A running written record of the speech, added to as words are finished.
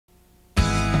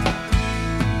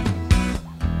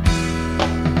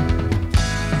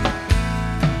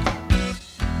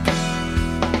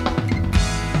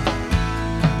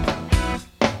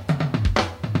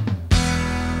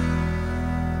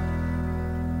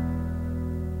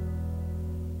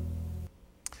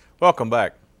Welcome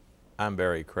back. I'm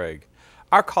Barry Craig.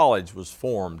 Our college was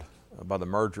formed by the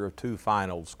merger of two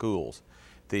fine old schools,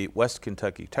 the West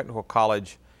Kentucky Technical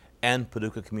College and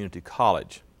Paducah Community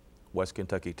College. West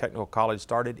Kentucky Technical College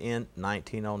started in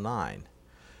 1909.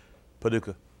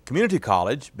 Paducah Community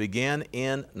College began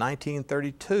in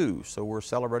 1932, so we're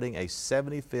celebrating a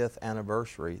 75th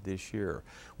anniversary this year.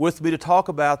 With me to talk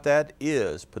about that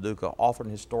is Paducah author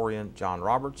and historian John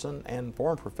Robertson and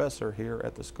former professor here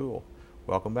at the school.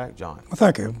 Welcome back, John. Well,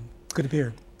 thank you. Good to be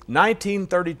here.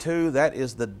 1932, that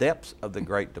is the depths of the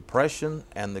Great Depression,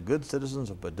 and the good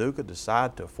citizens of Paducah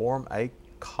decide to form a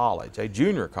college, a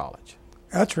junior college.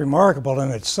 That's remarkable in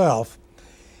itself.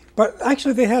 But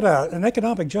actually they had an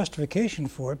economic justification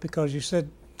for it, because you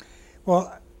said,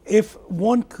 well, if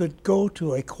one could go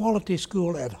to a quality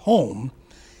school at home,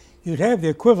 you'd have the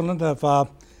equivalent of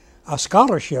a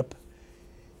scholarship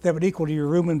that would equal to your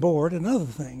room and board and other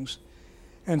things.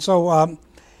 And so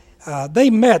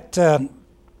they met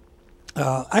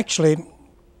actually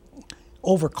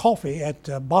over coffee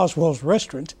at Boswell's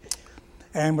restaurant,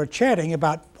 and were chatting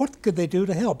about what could they do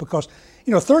to help, because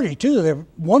 32,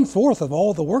 1/4 of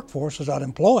all the workforce was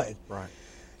unemployed. Right.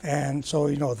 And so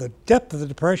the depth of the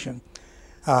Depression,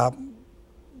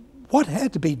 what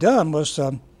had to be done was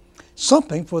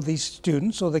something for these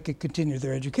students so they could continue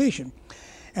their education.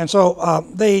 And so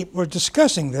they were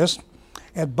discussing this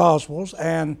at Boswell's,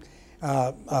 and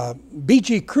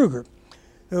B.G. Kruger,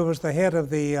 who was the head of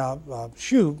the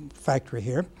shoe factory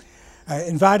here,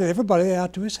 invited everybody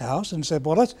out to his house and said,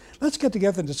 well, let's get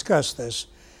together and discuss this.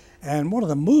 And one of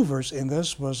the movers in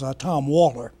this was Tom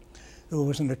Waller, who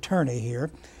was an attorney here.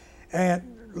 And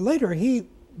later he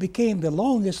became the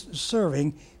longest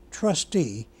serving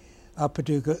trustee of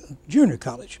Paducah Junior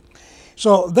College.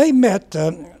 So they met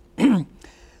and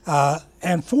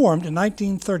formed in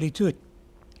 1932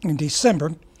 in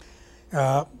December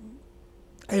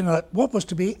in what was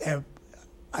to be an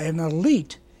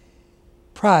elite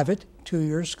private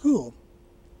two-year school.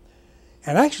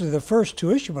 And actually the first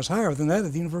tuition was higher than that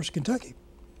at the University of Kentucky.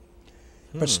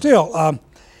 But still,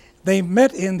 they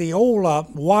met in the old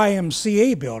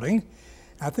YMCA building.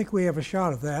 I think we have a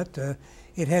shot of that.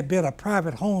 It had been a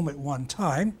private home at one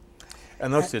time.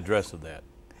 And what's the address of that?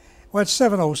 Well, it's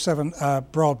 707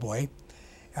 Broadway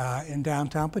in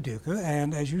downtown Paducah.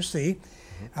 And as you see,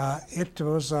 it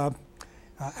was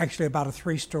actually about a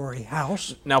 3-story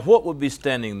house. Now, what would be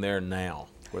standing there now?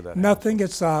 Nothing.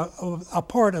 It's a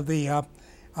part of the,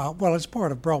 well, it's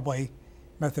part of Broadway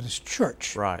Methodist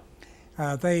Church. Right.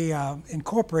 They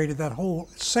incorporated that whole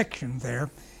section there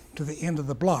to the end of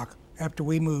the block after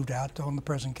we moved out on the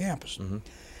present campus. Mm-hmm.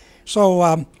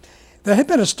 So there had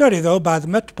been a study, though, by the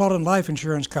Metropolitan Life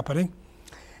Insurance Company,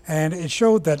 and it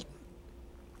showed that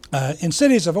in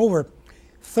cities of over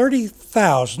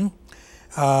 30,000,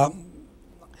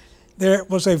 there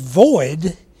was a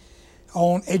void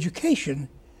on education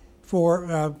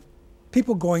for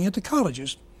people going into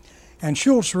colleges. And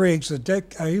Schultz Riggs,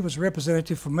 he was a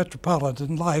representative from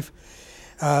Metropolitan Life,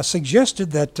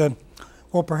 suggested that,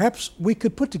 well, perhaps we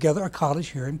could put together a college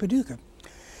here in Paducah.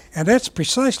 And that's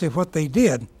precisely what they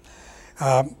did.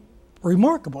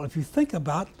 Remarkable, if you think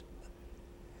about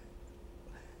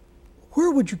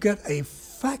where would you get a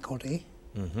faculty?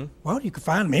 Mm-hmm. Well, you could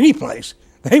find them any place.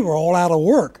 They were all out of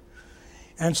work.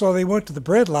 And so they went to the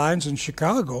bread lines in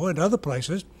Chicago and other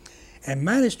places and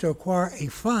managed to acquire a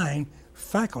fine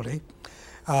faculty.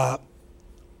 Well,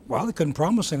 they couldn't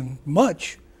promise them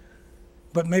much,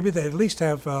 but maybe they at least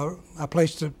have a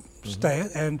place to stay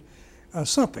at and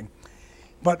something.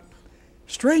 But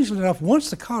strangely enough, once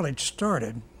the college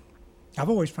started, I've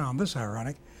always found this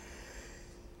ironic,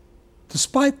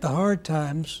 despite the hard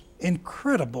times,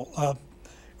 incredible.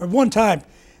 At one time,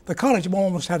 the college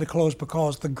almost had to close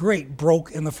because the grate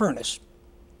broke in the furnace.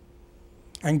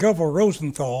 And Governor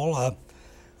Rosenthal,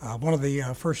 one of the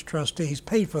first trustees,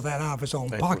 paid for that out of his own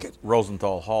pocket.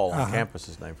 Rosenthal Hall on campus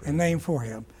is named for him. And named for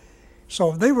him.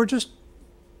 So they were just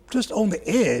on the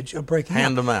edge of breaking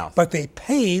Hand to mouth. But they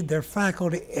paid their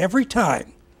faculty every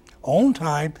time, on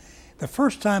time. The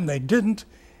first time they didn't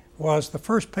was the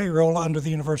first payroll under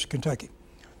the University of Kentucky.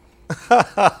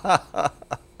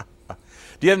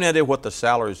 Do you have any idea what the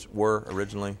salaries were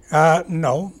originally?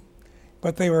 No,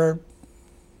 but they were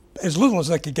as little as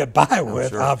they could get by with,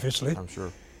 sure. Obviously. I'm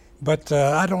sure. But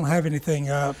I don't have anything.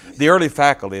 The early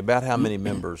faculty, about how many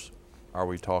members are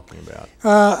we talking about?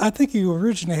 I think you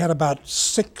originally had about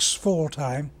 6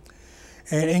 full-time,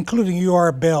 and including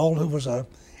U.R. Bell, who was a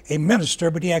minister,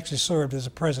 but he actually served as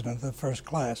a president of the first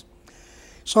class.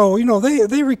 So,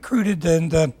 they recruited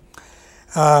and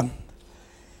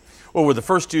Well, were the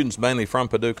first students mainly from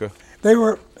Paducah? They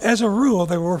were, as a rule,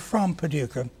 they were from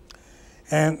Paducah,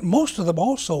 and most of them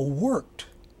also worked.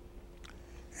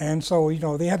 And so, you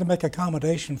know, they had to make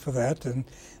accommodation for that, and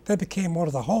that became one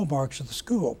of the hallmarks of the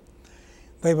school.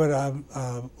 They would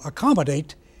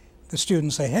accommodate the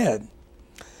students they had.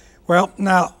 Well,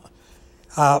 now,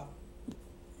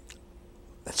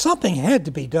 something had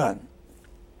to be done.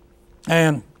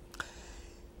 And,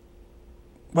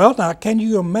 well, now, can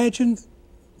you imagine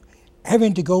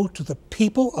having to go to the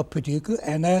people of Paducah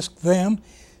and ask them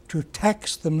to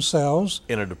tax themselves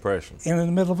In a depression. in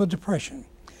the middle of a depression?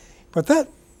 But that,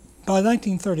 by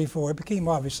 1934, it became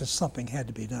obvious that something had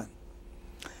to be done.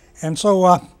 And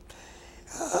so,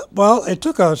 well, it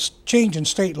took a change in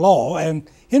state law, and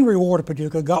Henry Ward of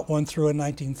Paducah got one through in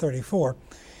 1934.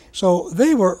 So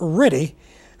they were ready.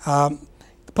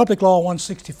 Public Law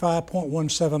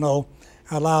 165.170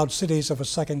 allowed cities of a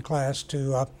second class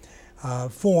to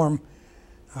form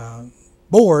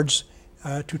boards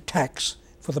to tax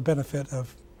for the benefit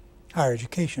of higher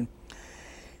education.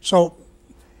 So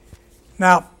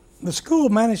now the school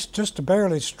managed just to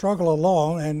barely struggle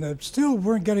along, and still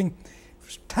weren't getting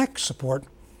tax support.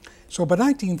 So by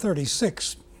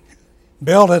 1936,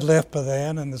 Bell had left by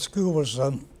then, and the school was,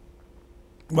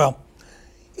 well,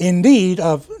 in need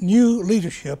of new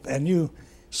leadership and new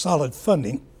solid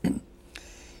funding.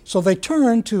 So they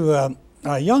turned to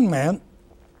a young man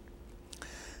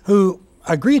who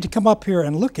agreed to come up here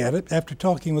and look at it after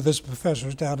talking with his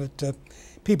professors down at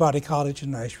Peabody College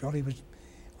in Nashville. He was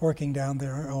working down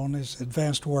there on his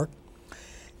advanced work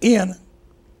in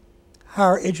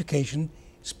higher education,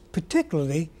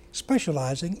 particularly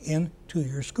specializing in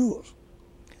two-year schools.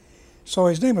 So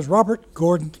his name was Robert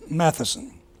Gordon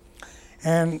Matheson.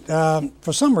 And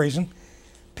for some reason,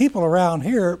 people around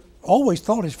here always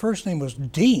thought his first name was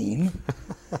Dean,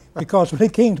 because when he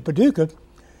came to Paducah,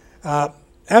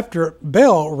 after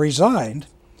Bell resigned,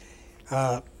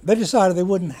 they decided they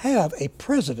wouldn't have a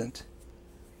president.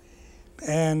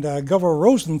 And Governor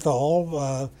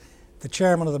Rosenthal, the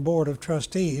chairman of the Board of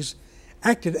Trustees,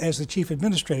 acted as the chief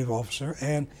administrative officer,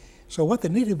 and so what they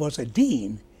needed was a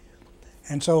dean.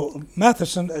 And so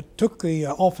Matheson took the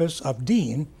office of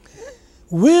dean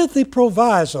with the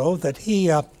proviso that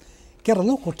he get a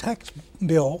local tax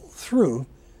bill through,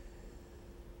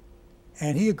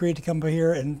 and he agreed to come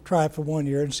here and try it for 1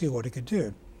 year and see what he could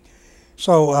do.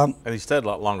 So, and he stayed a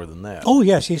lot longer than that. Oh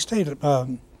yes, he stayed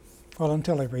well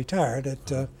until he retired in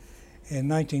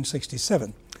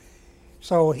 1967.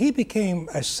 So he became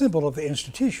a symbol of the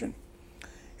institution,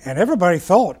 and everybody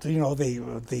thought, you know,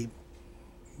 the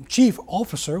chief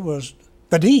officer was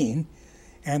the dean,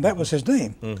 and that was his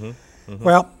name. Mm-hmm. Mm-hmm.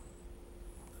 Well,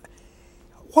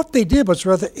 what they did was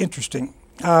rather interesting.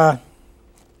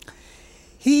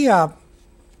 He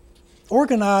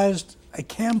organized a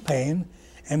campaign,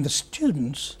 and the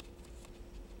students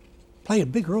played a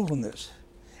big role in this.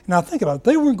 Now think about it,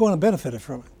 they weren't going to benefit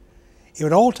from it. It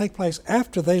would all take place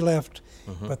after they left,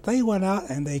 but they went out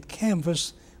and they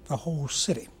canvassed the whole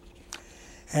city.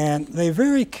 And they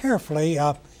very carefully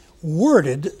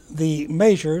worded the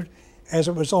measure as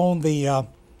it was on the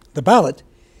ballot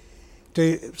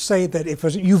to say that if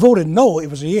you voted no, it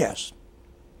was a yes.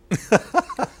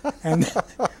 And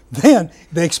then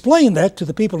they explained that to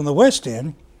the people in the West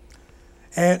End,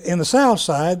 and in the South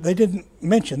Side, they didn't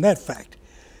mention that fact.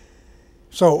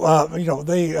 So, you know,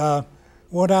 they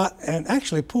went out and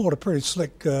actually pulled a pretty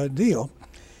slick deal,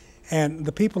 and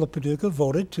the people of Paducah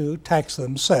voted to tax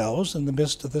themselves in the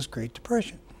midst of this Great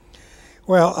Depression.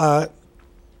 Well,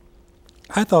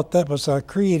 I thought that was a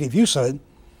creative use of it.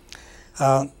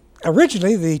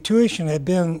 Originally, the tuition had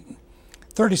been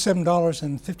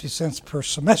 $37.50 per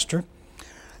semester,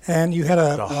 and you had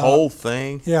the whole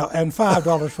thing. Yeah, and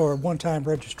 $5 for a one-time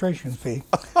registration fee.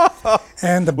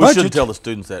 And the we budget. shouldn't tell the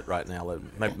students that right now.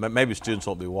 Maybe students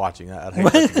won't be watching. I'd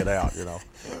hate that to get out. You know.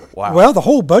 Wow. Well, the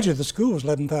whole budget of the school was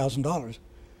 $11,000.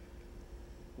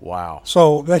 Wow.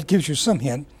 So that gives you some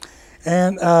hint.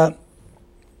 And at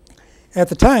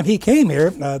the time he came here,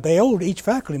 they owed each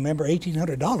faculty member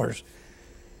 $1,800.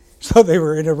 So they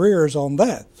were in arrears on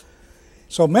that.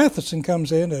 So Matheson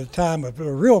comes in at a time of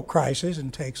a real crisis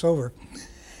and takes over.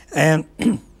 And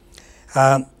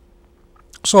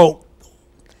so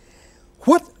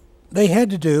what they had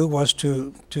to do was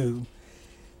to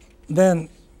then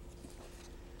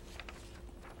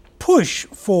push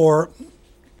for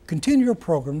continual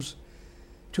programs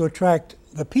to attract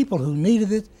the people who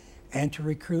needed it and to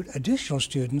recruit additional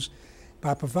students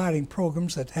by providing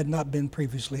programs that had not been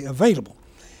previously available.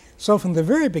 So from the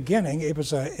very beginning, it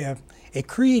was a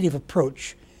creative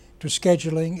approach to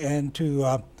scheduling and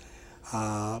to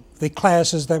the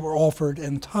classes that were offered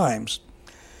in times.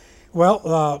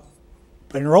 Well,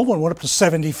 enrollment went up to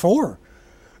 74,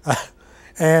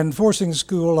 and forcing the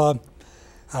school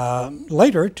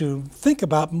later to think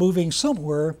about moving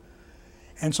somewhere.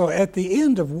 And so at the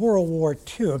end of World War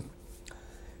II,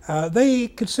 they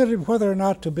considered whether or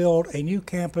not to build a new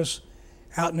campus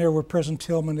out near where present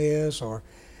Tillman is, or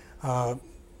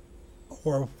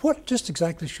what just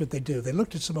exactly should they do. They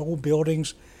looked at some old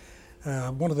buildings.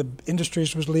 One of the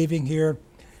industries was leaving here,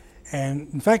 and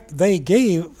in fact they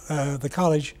gave the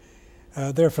college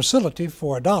their facility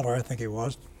for $1, I think it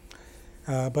was,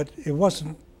 but it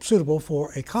wasn't suitable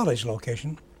for a college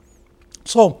location.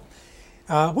 So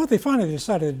what they finally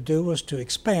decided to do was to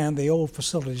expand the old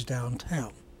facilities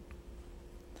downtown.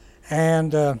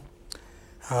 And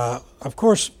of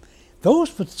course, those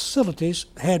facilities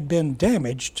had been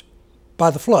damaged by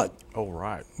the flood. Oh,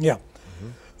 right. Yeah.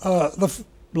 The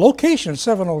location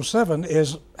 707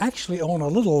 is actually on a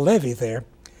little levee there,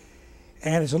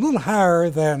 and it's a little higher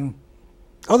than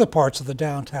other parts of the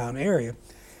downtown area.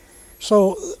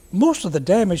 So most of the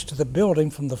damage to the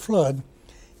building from the flood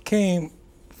came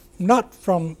not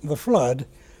from the flood,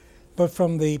 but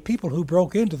from the people who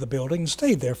broke into the building and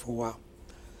stayed there for a while.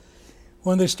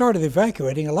 When they started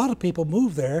evacuating, a lot of people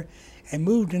moved there and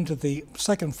moved into the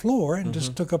second floor and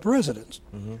just took up residence.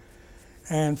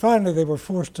 And finally they were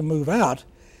forced to move out.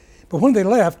 But when they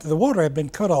left, the water had been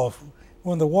cut off.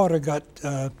 When the water got,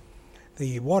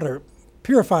 the water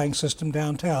purifying system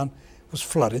downtown was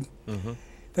flooded.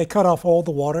 They cut off all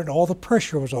the water, and all the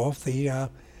pressure was off, the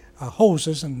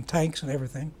hoses and tanks and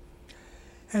everything.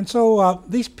 And so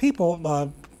these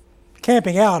people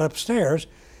camping out upstairs,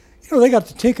 you know, they got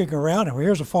to tinkering around, and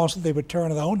here's a faucet, they would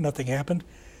turn it on, nothing happened.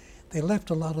 They left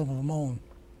a lot of them on.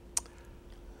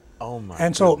 Oh my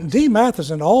And goodness. so Dean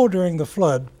Matheson, all during the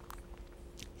flood,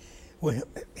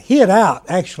 hid out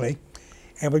actually,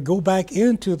 and would go back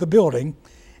into the building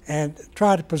and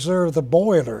try to preserve the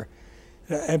boiler.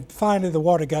 And finally the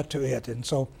water got to it, and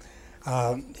so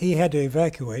he had to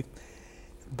evacuate.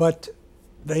 But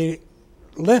they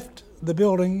left the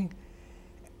building,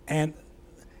 and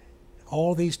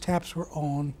all these taps were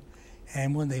on,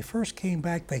 and when they first came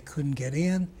back they couldn't get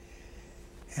in,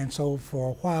 and so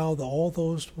for a while all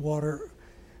those water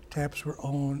taps were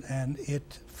on, and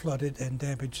it flooded and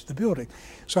damaged the building.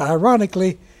 So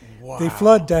ironically, the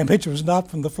flood damage was not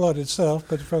from the flood itself,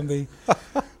 but from the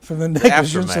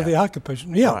negligence of the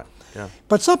occupation. Yeah. Right. Yeah.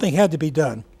 But something had to be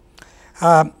done.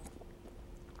 But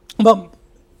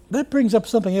that brings up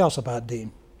something else about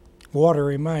Dean. Water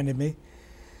reminded me.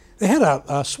 They had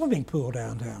a swimming pool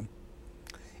downtown.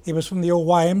 It was from the old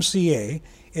YMCA.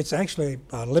 It's actually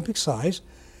Olympic size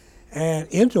and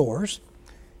indoors.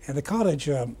 And the college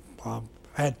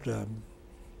had,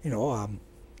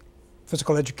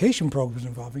 physical education programs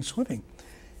involving swimming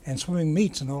and swimming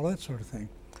meets and all that sort of thing.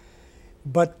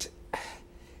 But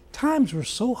times were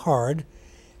so hard.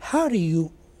 How do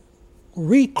you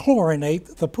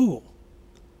rechlorinate the pool?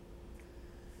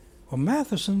 Well,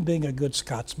 Matheson, being a good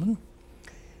Scotsman,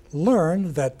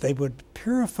 learned that they would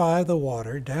purify the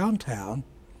water downtown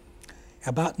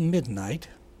about midnight.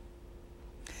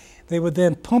 They would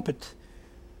then pump it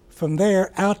from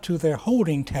there out to their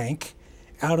holding tank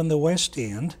out in the West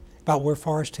End, about where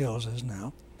Forest Hills is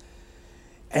now.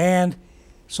 And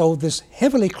so this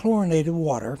heavily chlorinated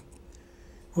water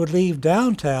would leave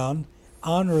downtown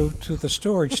en route to the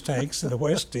storage tanks in the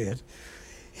West End.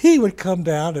 He would come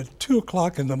down at 2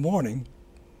 o'clock in the morning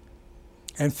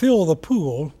and fill the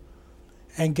pool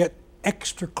and get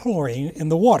extra chlorine in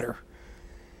the water.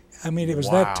 I mean, it was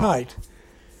that tight.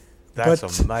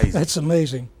 That's amazing. That's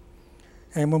amazing.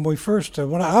 And when we first,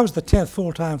 when I was the 10th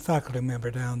full-time faculty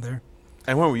member down there.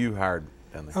 And when were you hired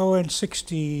down there? Oh, in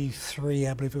 '63,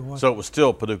 I believe it was. So it was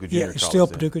still Paducah Junior College? Yeah, still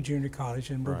then. Paducah Junior College,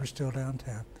 and we were still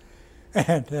downtown.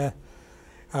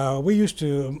 And we used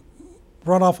to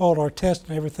run off all our tests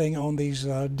and everything on these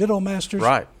Ditto Masters.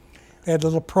 Right. They had a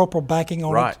little purple backing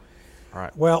on it.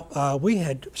 Right. Well, we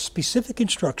had specific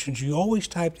instructions. You always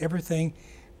typed everything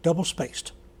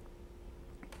double-spaced.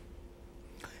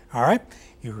 All right?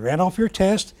 You ran off your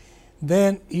test,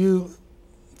 then you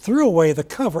threw away the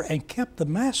cover and kept the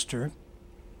master,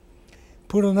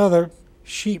 put another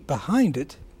sheet behind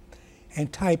it,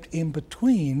 and typed in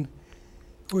between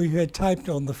where you had typed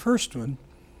on the first one,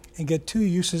 and get 2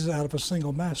 uses out of a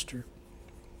single master.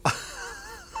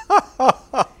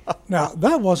 Now,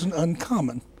 that wasn't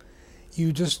uncommon.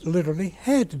 You just literally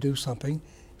had to do something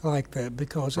like that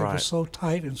because it was so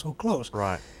tight and so close.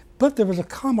 Right. But there was a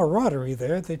camaraderie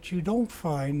there that you don't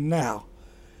find now.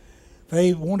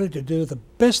 They wanted to do the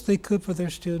best they could for their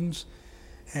students,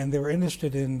 and they were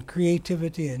interested in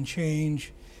creativity and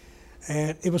change,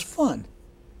 and it was fun.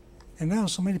 And now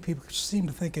so many people seem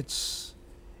to think it's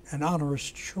an onerous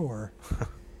chore,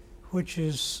 which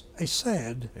is a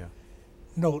sad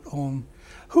note on.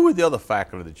 Who were the other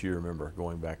faculty that you remember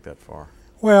going back that far?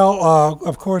 Well,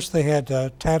 of course, they had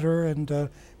Tatter and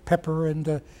Pepper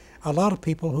and a lot of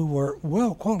people who were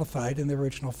well qualified in the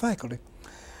original faculty.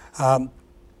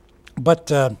 But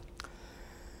by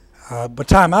the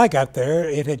time I got there,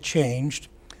 it had changed,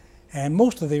 and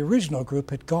most of the original group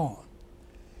had gone.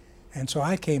 And so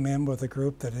I came in with a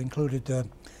group that included,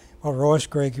 well, Royce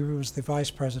Gregory was the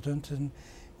vice president, and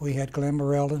we had Glenn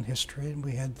Morrell in history, and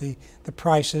we had the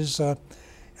Prices.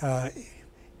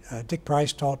 Dick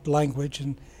Price taught language,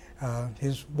 and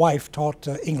his wife taught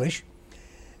English.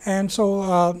 And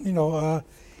so,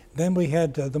 then we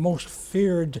had the most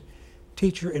feared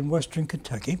teacher in Western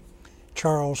Kentucky,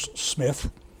 Charles Smith,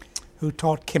 who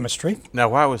taught chemistry. Now,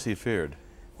 why was he feared?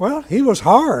 Well, he was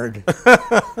hard.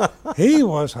 He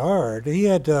was hard. He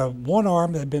had one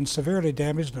arm that had been severely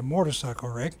damaged in a motorcycle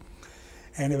wreck,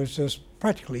 and it was just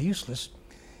practically useless.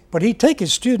 But he'd take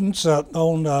his students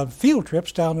on field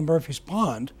trips down to Murphy's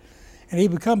Pond, and he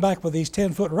would come back with these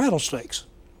 10-foot rattlesnakes.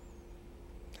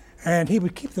 And he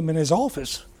would keep them in his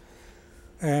office.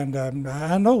 And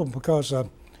I know because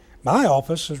my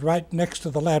office was right next to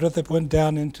the ladder that went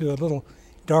down into a little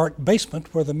dark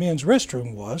basement where the men's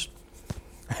restroom was.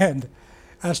 And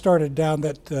I started down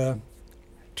that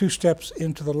 2 steps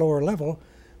into the lower level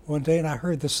one day, and I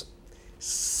heard this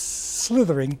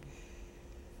slithering,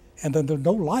 and then there was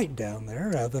no light down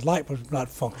there. The light was not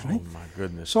functioning. Oh, my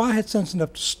goodness. So I had sense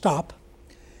enough to stop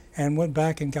and went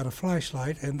back and got a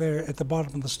flashlight, and there at the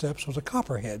bottom of the steps was a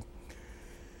copperhead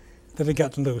that had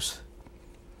gotten loose.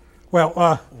 Well,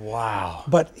 wow.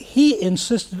 But he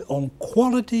insisted on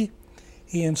quality.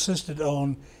 He insisted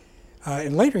on,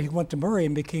 and later he went to Murray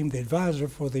and became the advisor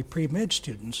for the pre-med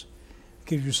students.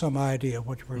 Gives you some idea of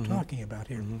what we're talking about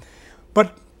here.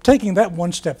 But taking that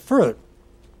one step further,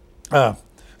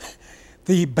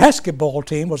 the basketball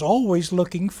team was always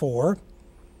looking for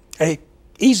a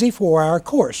easy 4-hour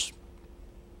course.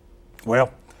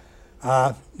 Well,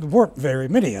 there weren't very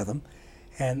many of them,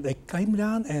 and they came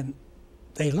down and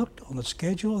they looked on the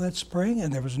schedule that spring,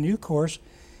 and there was a new course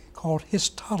called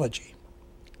histology.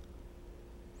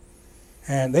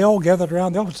 And they all gathered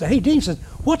around the office and said, "Hey, Dean," said,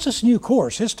 "what's this new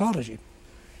course, histology?"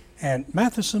 And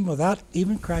Matheson, without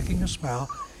even cracking a smile,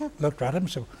 looked right at him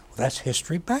and said, "Well, that's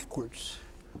history backwards.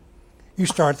 You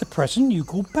start at the present, you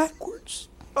go backwards."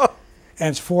 And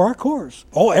it's 4-hour course.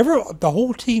 The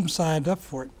whole team signed up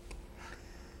for it.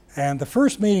 And the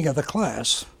first meeting of the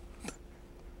class,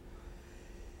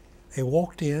 they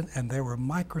walked in, and there were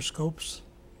microscopes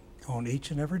on each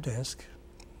and every desk.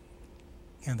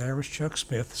 And there was Chuck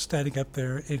Smith standing up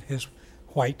there in his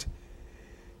white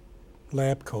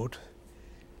lab coat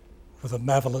with a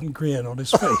malevolent grin on his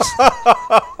face.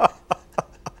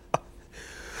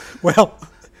 Well,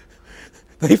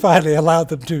 they finally allowed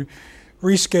them to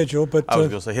reschedule, but I was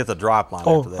going to say hit the drop line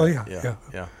after that. Oh, yeah.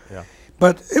 Yeah.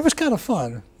 But it was kind of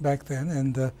fun back then,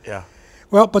 and Yeah.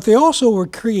 well, but they also were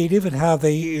creative in how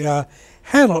they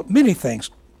handled many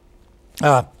things.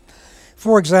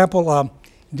 For example,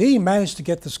 Dean managed to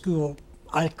get the school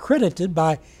accredited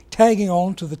by tagging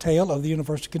on to the tail of the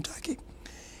University of Kentucky.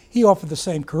 He offered the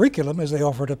same curriculum as they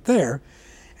offered up there,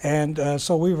 and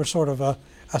so we were sort of a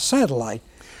satellite.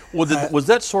 Was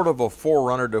that sort of a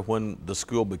forerunner to when the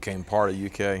school became part of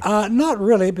UK? Not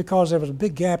really, because there was a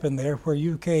big gap in there where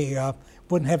UK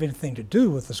wouldn't have anything to do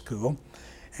with the school,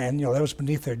 and that was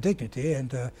beneath their dignity.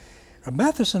 And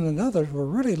Matheson and others were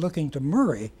really looking to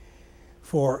Murray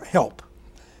for help,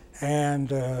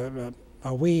 and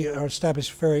we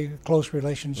established very close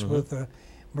relations with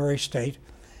Murray State,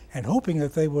 and hoping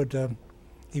that they would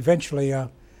eventually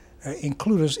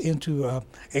include us into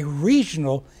a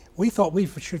regional. We thought we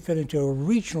should fit into a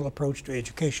regional approach to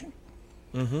education.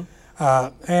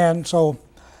 And so,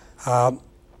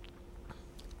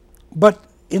 but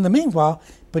in the meanwhile,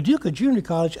 Paducah Junior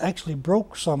College actually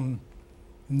broke some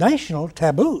national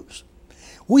taboos.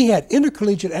 We had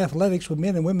intercollegiate athletics with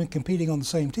men and women competing on the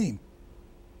same team.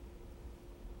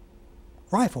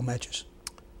 Rifle matches.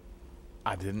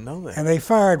 I didn't know that. And they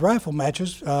fired rifle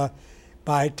matches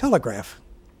by telegraph.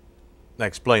 Now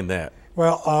explain that.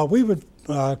 Well, we would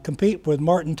compete with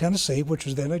Martin, Tennessee, which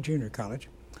was then a junior college,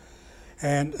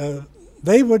 and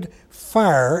they would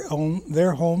fire on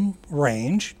their home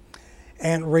range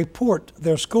and report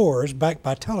their scores back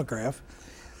by telegraph.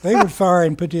 They would fire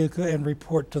in Paducah and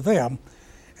report to them,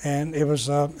 and it was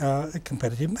a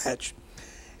competitive match.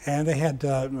 And they had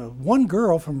one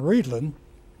girl from Reedland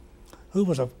who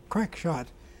was a crack shot.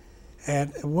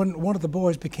 And when one of the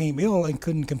boys became ill and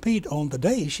couldn't compete on the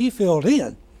day, she filled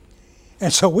in.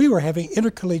 And so we were having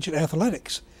intercollegiate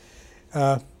athletics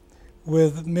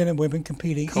with men and women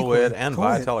competing. Co-ed and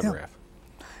via telegraph.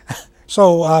 Yeah.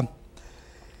 So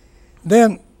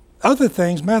then other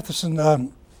things,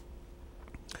 Matheson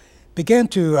began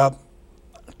to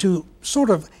sort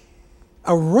of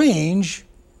arrange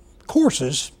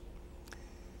courses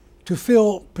to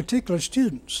fill particular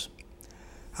students.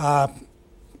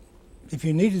 If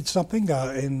you needed something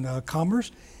in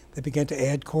commerce, they began to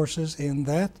add courses in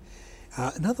that.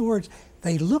 In other words,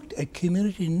 they looked at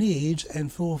community needs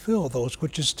and fulfilled those,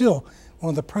 which is still one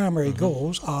of the primary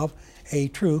goals of a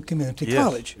true community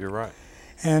college. You're right.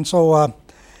 And so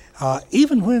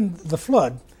even when the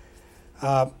flood,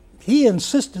 he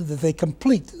insisted that they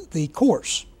complete the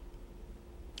course,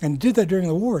 and did that during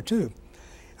the war too.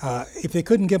 If they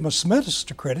couldn't give them a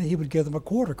semester credit, he would give them a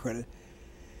quarter credit.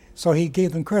 So he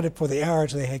gave them credit for the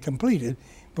hours they had completed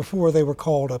before they were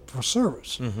called up for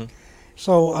service.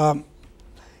 So,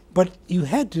 but you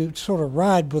had to sort of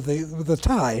ride with the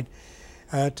tide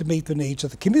to meet the needs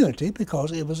of the community,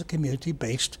 because it was a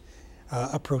community-based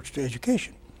approach to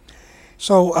education.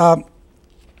 So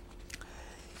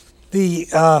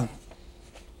the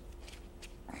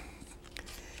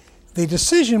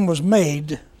decision was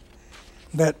made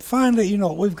that finally, you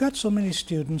know, we've got so many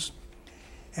students,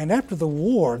 and after the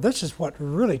war, this is what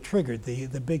really triggered the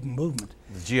big movement.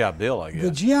 The GI Bill, I guess.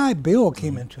 The GI Bill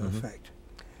came into effect.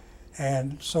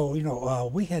 And so, you know,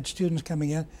 we had students coming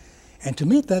in, and to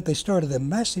meet that, they started a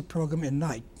massive program in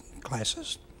night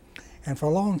classes. And for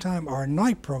a long time, our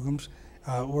night programs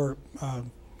were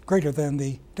greater than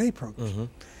the day programs.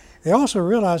 They also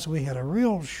realized we had a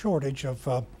real shortage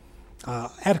of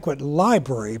adequate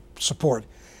library support,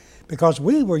 because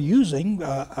we were using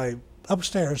a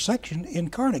upstairs section in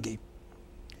Carnegie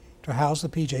to house the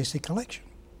PJC collection.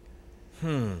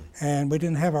 And we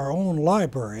didn't have our own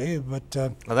library, but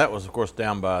well, that was, of course,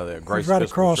 down by the Grace right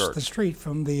Episcopal across Church. the street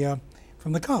from the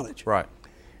college. Right.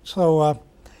 So,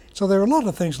 so there were a lot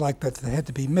of things like that that had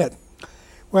to be met.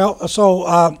 Well,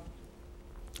 so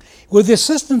with the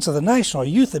assistance of the National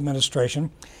Youth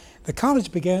Administration, the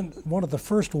college began one of the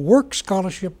first work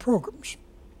scholarship programs.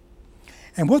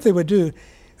 And what they would do,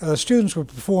 students would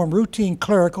perform routine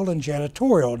clerical and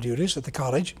janitorial duties at the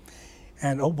college,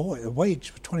 and oh boy, the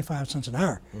wage was 25 cents an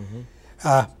hour,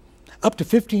 up to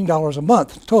 $15 a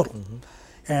month total.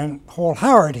 And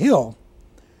Howard Hill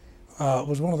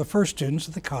was one of the first students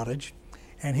at the college,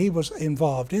 and he was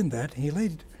involved in that. He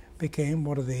later became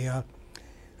one of the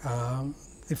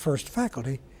first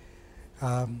faculty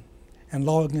and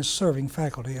longest serving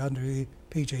faculty under the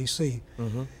PJC.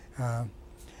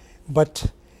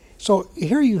 But so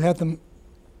here you have them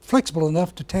flexible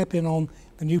enough to tap in on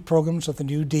the new programs of the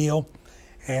New Deal,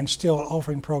 and still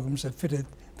offering programs that fitted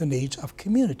the needs of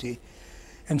community.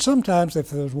 And sometimes if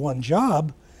there was one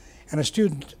job and a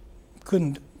student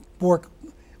couldn't work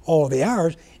all of the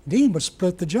hours, Dean would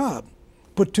split the job,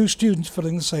 put two students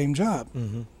filling the same job.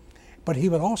 But he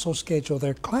would also schedule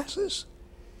their classes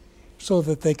so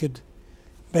that they could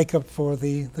make up for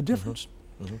the difference.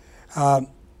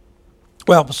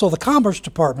 Well, so the Commerce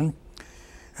Department,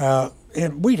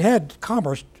 and we'd had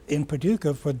commerce in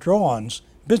Paducah for Drawings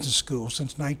Business School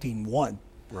since 1901.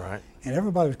 Right. And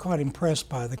everybody was quite impressed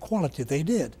by the quality they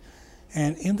did.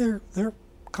 And in their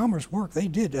commerce work, they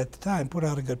did at the time put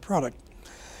out a good product.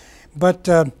 But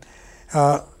by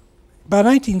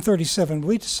 1937,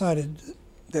 we decided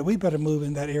that we better move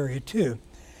in that area too.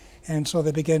 And so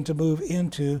they began to move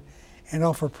into and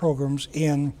offer programs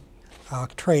in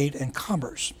trade and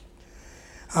commerce.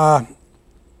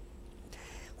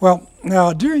 Well,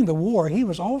 now during the war, he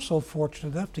was also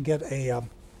fortunate enough to get a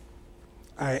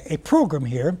program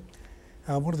here,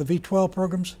 one of the V-12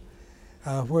 programs,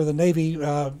 where the Navy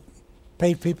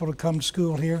paid people to come to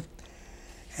school here.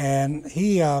 And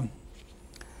he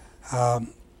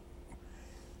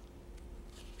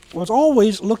was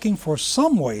always looking for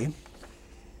some way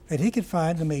that he could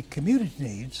find to meet community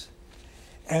needs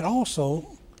and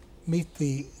also meet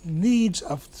the needs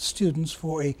of the students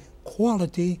for a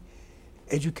quality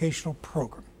educational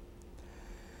program.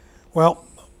 Well,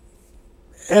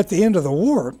 at the end of the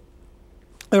war,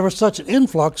 there was such an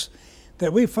influx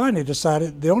that we finally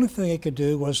decided the only thing they could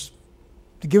do was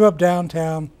to give up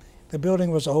downtown. The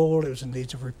building was old, it was in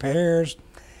need of repairs.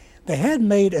 They had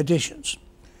made additions.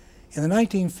 In the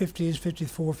 1950s,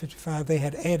 54, 55, they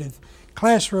had added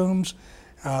classrooms.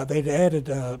 They'd added,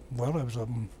 well, it was a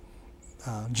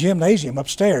gymnasium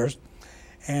upstairs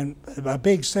and a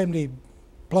big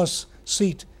 70-plus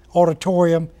seat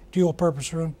auditorium,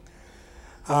 dual-purpose room.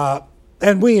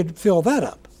 and we had filled that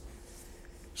up.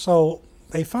 So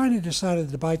they finally decided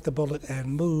to bite the bullet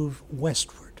and move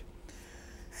westward.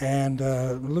 And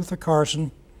Luther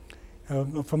Carson,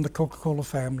 from the Coca-Cola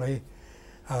family,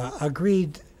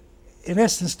 agreed, in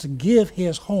essence, to give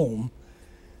his home.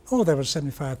 Oh, there was a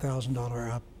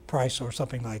 $75,000 price or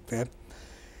something like that.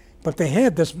 But they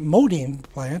had this modine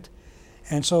plant,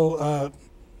 and so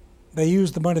they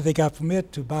used the money they got from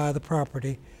it to buy the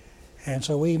property. And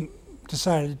so we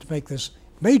decided to make this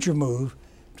major move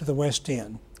to the West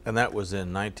End. And that was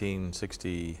in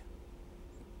 1960,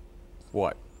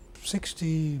 what?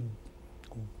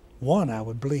 61, I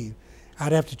would believe.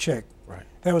 I'd have to check. Right.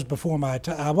 That was before my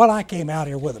time. Well, I came out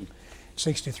here with them,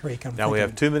 63. Now we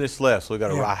have 2 minutes left, so we got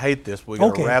to. Yeah. I hate this. We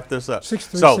got to wrap this up.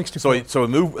 63, so, 64. so we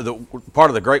moved part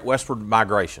of the Great Westward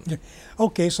Migration. Yeah.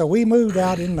 Okay, so we moved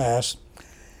out in mass,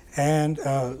 and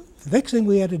the next thing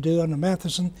we had to do under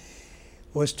Matheson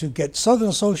was to get Southern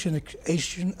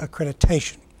Association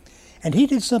accreditation. And he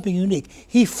did something unique.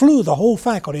 He flew the whole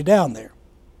faculty down there.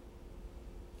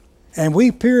 And we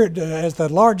appeared as the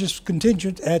largest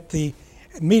contingent at the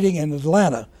meeting in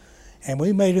Atlanta, and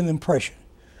we made an impression.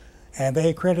 And they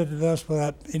accredited us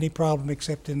without any problem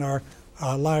except in our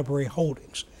library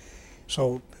holdings.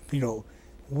 So, you know,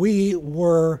 we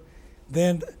were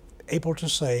then able to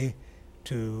say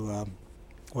to,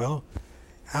 well,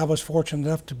 I was fortunate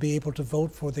enough to be able to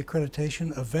vote for the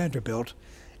accreditation of Vanderbilt,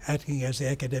 acting as the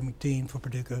academic dean for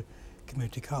Paducah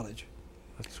Community College.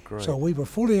 That's great. So we were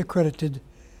fully accredited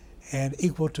and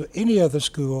equal to any other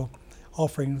school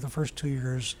offering the first 2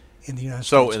 years in the United States.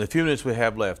 So in the few minutes we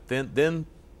have left, then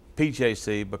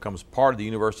PJC becomes part of the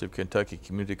University of Kentucky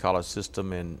Community College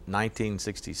system in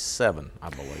 1967, I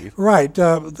believe. Right.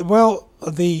 Well,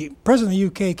 the president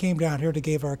of the UK came down here to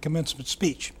give our commencement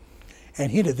speech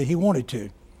and hinted that he wanted to.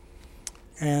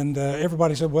 And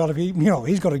everybody said, well, if he,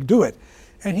 he's going to do it.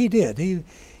 And he did. He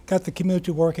got the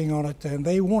community working on it, and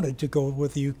they wanted to go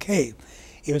with the UK.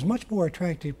 It was much more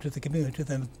attractive to the community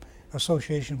than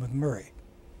association with Murray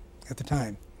at the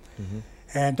time. Mm-hmm.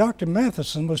 And Dr.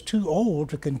 Matheson was too old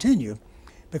to continue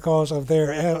because of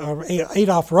their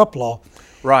Adolph Rupp law.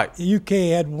 Right. The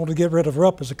UK had wanted to get rid of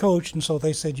Rupp as a coach, and so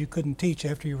they said you couldn't teach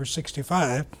after you were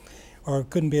 65 or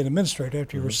couldn't be an administrator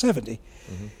after you were 70.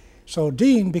 Mm-hmm. So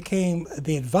Dean became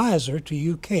the advisor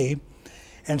to UK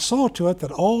and saw to it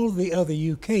that all the other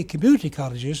UK community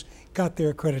colleges got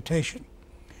their accreditation.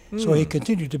 So he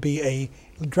continued to be a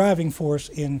driving force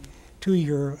in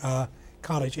two-year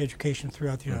college education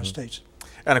throughout the United States.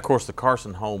 And of course the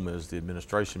Carson home is the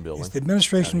administration building. It's the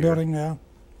administration building now.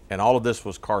 And all of this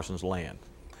was Carson's land?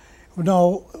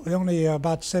 No, only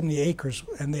about 70 acres,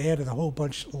 and they added a whole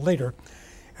bunch later,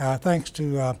 thanks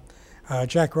to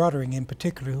Jack Roddering in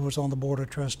particular, who was on the board of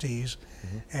trustees,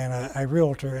 and a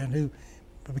realtor, and who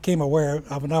became aware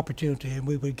of an opportunity and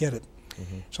we would get it.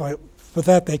 So with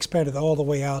that, they expanded all the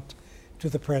way out to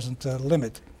the present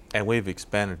limit. And we've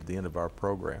expanded to the end of our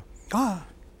program. Ah.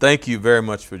 Thank you very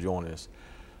much for joining us.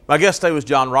 My guest today was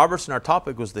John Robertson. Our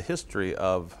topic was the history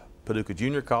of Paducah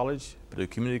Junior College,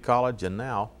 Paducah Community College, and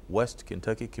now West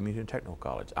Kentucky Community and Technical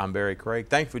College. I'm Barry Craig.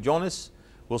 Thank you for joining us.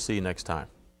 We'll see you next time.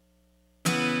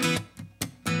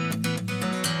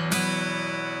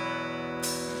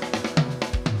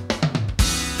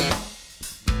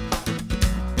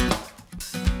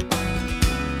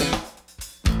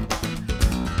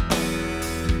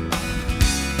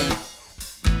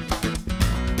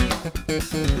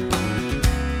 Thank you.